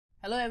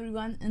Hello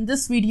everyone, in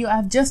this video I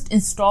have just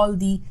installed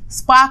the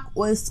Spark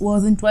OS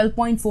version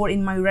 12.4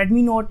 in my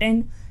Redmi Note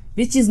 10,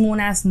 which is known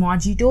as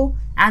Mojito,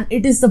 and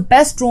it is the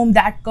best ROM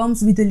that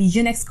comes with the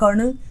Legion X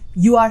kernel.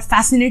 You are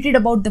fascinated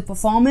about the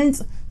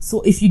performance,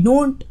 so if you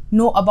don't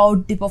know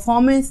about the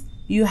performance,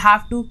 you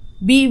have to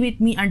be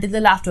with me until the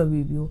last of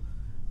the video.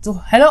 So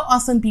hello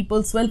awesome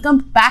peoples, welcome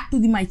back to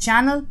my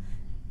channel.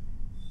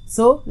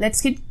 So let's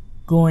get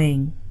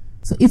going.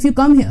 So if you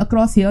come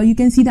across here, you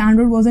can see the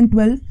Android version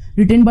 12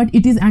 written, but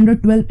it is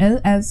Android 12L.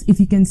 As if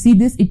you can see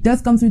this, it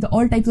does comes with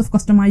all types of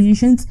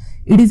customizations.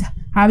 It is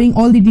having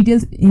all the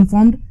details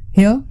informed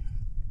here.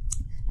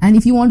 And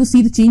if you want to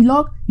see the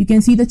changelog, you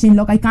can see the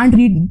changelog. I can't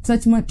read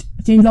such much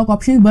changelog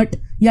options, but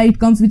yeah, it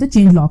comes with the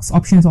changelogs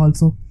options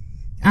also.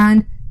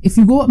 And if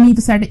you go meet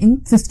the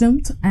setting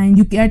systems and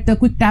you get the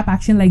quick tap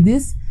action like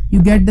this,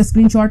 you get the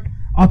screenshot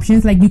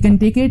options, like you can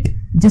take it.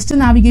 Gesture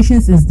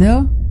navigations is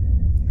there,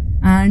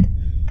 and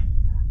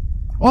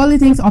all the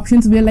things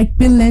options were like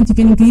pill length. You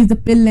can increase the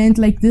pill length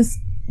like this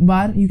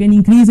bar, you can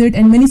increase it,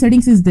 and many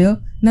settings is there.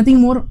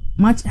 Nothing more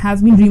much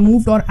has been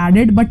removed or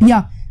added, but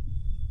yeah,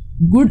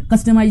 good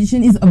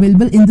customization is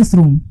available in this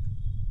ROM.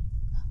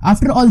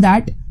 After all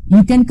that,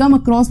 you can come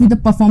across with the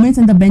performance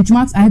and the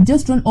benchmarks. I have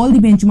just run all the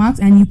benchmarks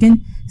and you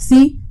can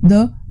see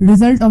the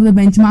result of the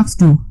benchmarks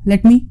too.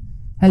 Let me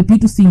help you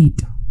to see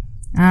it.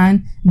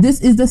 And this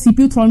is the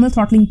CPU thermal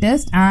throttling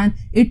test, and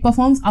it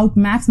performs out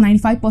max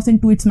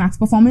 95% to its max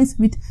performance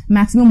with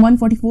maximum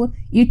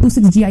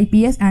 144.826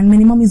 GIPS and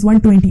minimum is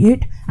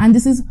 128, and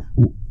this is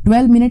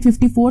 12 minutes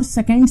 54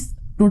 seconds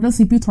total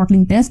CPU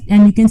throttling test,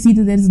 and you can see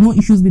that there is no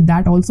issues with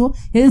that also.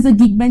 Here is the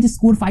Geekbench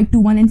score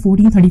 521 and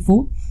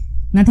 1434,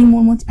 nothing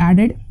more much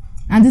added.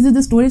 And this is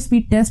the storage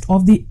speed test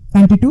of the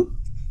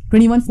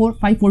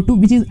 214542,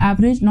 which is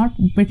average, not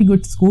pretty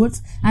good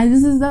scores. And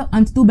this is the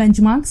Antutu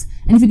benchmarks,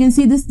 and if you can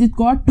see this, it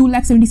got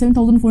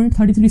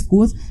 2,77,433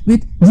 scores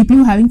with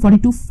GPU having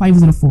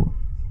 42504.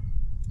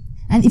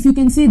 And if you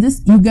can see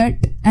this, you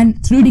get an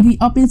 3°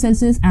 up in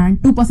Celsius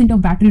and 2%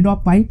 of battery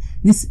drop by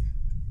this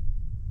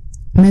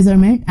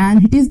measurement.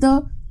 And it is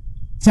the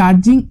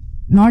charging,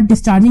 not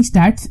discharging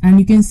stats, and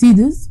you can see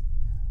this.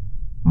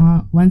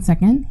 One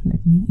second,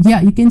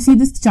 you can see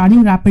this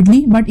charging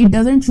rapidly, but it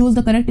doesn't show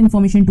the correct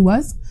information to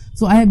us.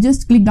 So I have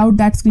just clicked out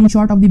that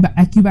screenshot of the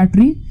AQ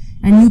battery,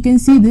 and you can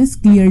see this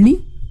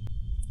clearly.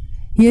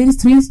 Here is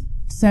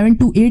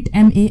 3728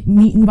 mAh.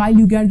 Meanwhile,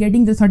 you are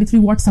getting the 33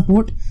 watt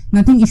support.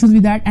 Nothing issues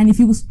with that. And if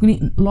you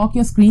lock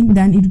your screen,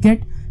 then it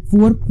get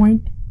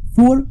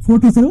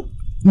 4.4420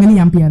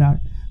 milliampere hour.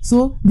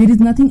 So there is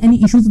nothing,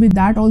 any issues with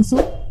that also.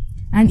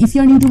 And if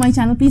you are new to my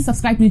channel, please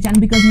subscribe to the channel,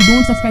 because you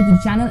don't subscribe to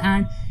the channel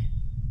and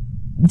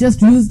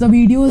just use the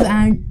videos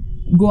and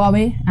go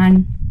away,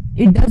 and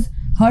it does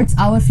hurts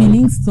our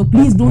feelings, so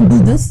please don't do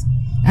this.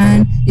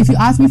 And if you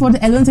ask me for the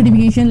L1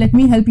 certification, let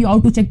me help you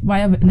out to check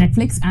via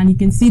Netflix, and you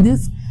can see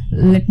this.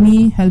 Let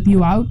me help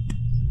you out.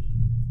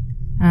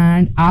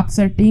 And app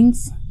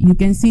settings, you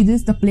can see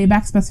this, the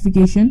playback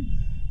specification,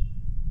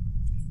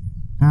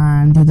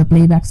 and the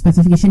playback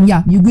specification,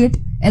 yeah, you get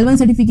L1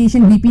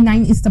 certification.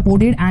 VP9 is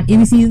supported and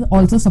AVC is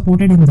also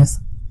supported in this.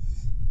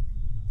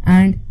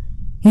 And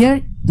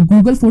here the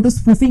Google photo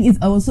spoofing is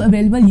also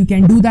available, you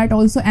can do that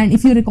also. And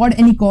if you record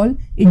any call,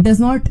 it does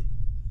not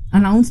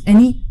announce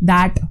any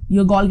that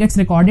your call gets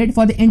recorded.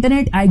 For the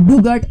internet, I do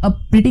get a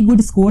pretty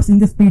good scores in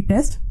the speed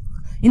test.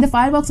 In the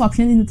Firefox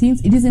option, in the themes,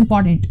 it is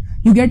important.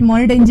 You get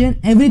monitor engine,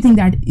 everything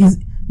that is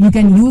you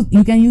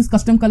can use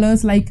custom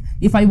colors. Like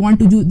if I want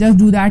to just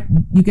do that,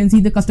 you can see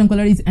the custom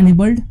color is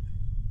enabled.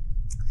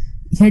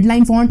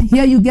 Headline font,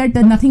 here you get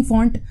the nothing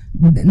font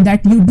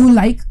that you do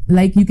like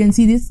you can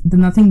see this, the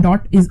nothing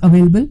dot is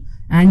available,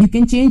 and you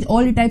can change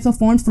all the types of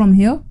fonts from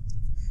here.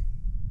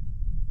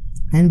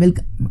 And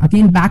welcome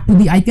again back to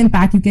the icon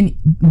pack. You can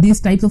these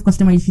types of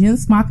customizations.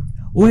 Smart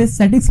OS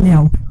settings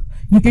layout,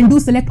 you can do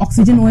select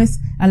Oxygen OS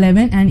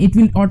 11 and it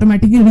will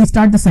automatically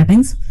restart the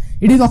settings.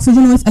 It is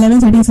Oxygen OS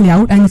 11 settings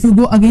layout, and if you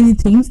go again in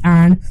themes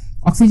and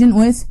Oxygen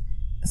OS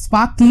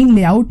Spark clean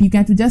layout, you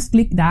can just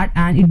click that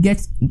and it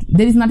gets,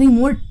 there is nothing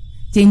more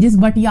changes,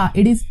 but yeah,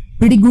 it is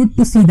pretty good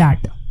to see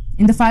that.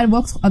 In the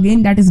Firefox,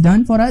 again, that is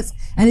done for us,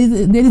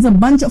 and there is a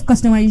bunch of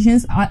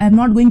customizations. I am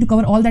not going to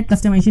cover all that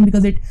customization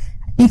because it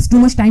takes too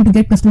much time to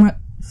get customize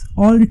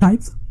all the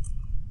types.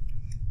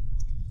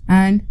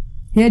 And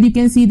here you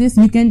can see this,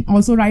 you can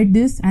also write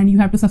this, and you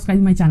have to subscribe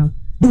to my channel.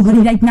 Do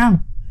hurry right now.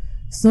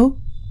 So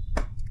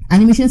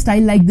animation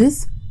style like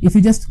this, if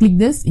you just click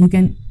this, you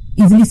can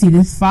easily see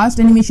this. Fast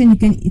animation, you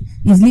can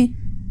easily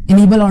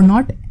enable or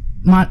not.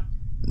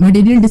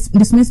 Material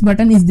dismiss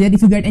button is there.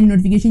 If you get any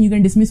notification, you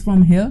can dismiss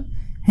from here.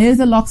 Here's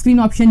the lock screen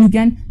option. You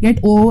can get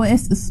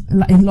OOS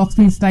lock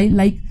screen style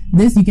like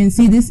this. You can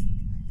see this,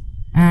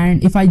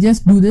 and if I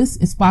just do this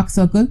spark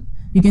circle,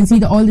 you can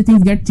see all the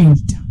things get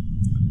changed.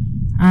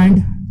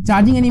 And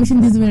charging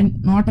animation, these were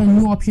not a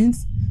new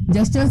options.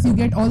 Gestures, you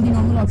get all the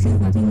normal options,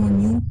 nothing more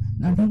new,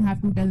 nothing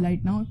have to tell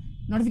right now.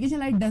 Notification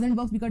light doesn't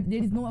work because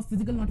there is no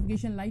physical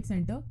notification light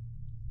center.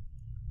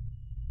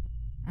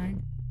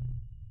 And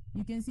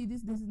You can see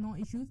this is no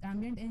issues.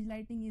 Ambient edge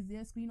lighting is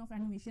there, screen of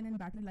animation and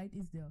battery light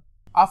is there.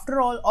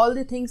 After all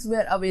the things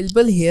were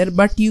available here,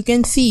 but you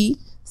can see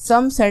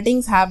some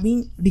settings have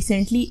been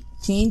recently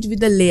changed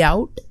with the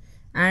layout,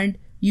 and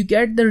you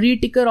get the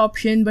reticker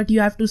option, but you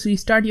have to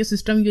restart your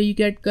system. Here you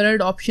get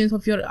colored options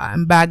of your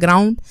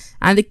background,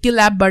 and the kill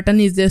app button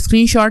is the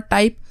screenshot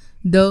type.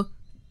 The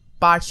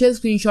partial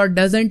screenshot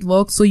doesn't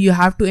work, so you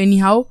have to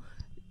anyhow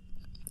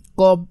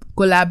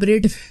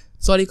cooperate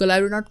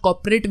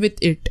with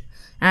it,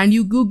 and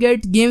you do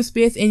get game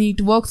space and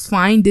it works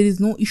fine. There is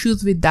no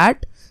issues with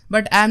that,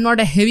 but I am not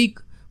a heavy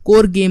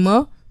core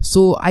gamer,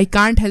 so I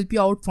can't help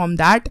you out from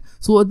that.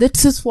 So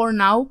this is for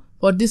now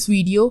for this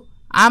video.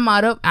 I'm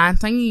Arav and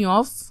signing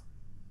off.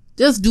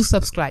 Just do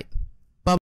subscribe.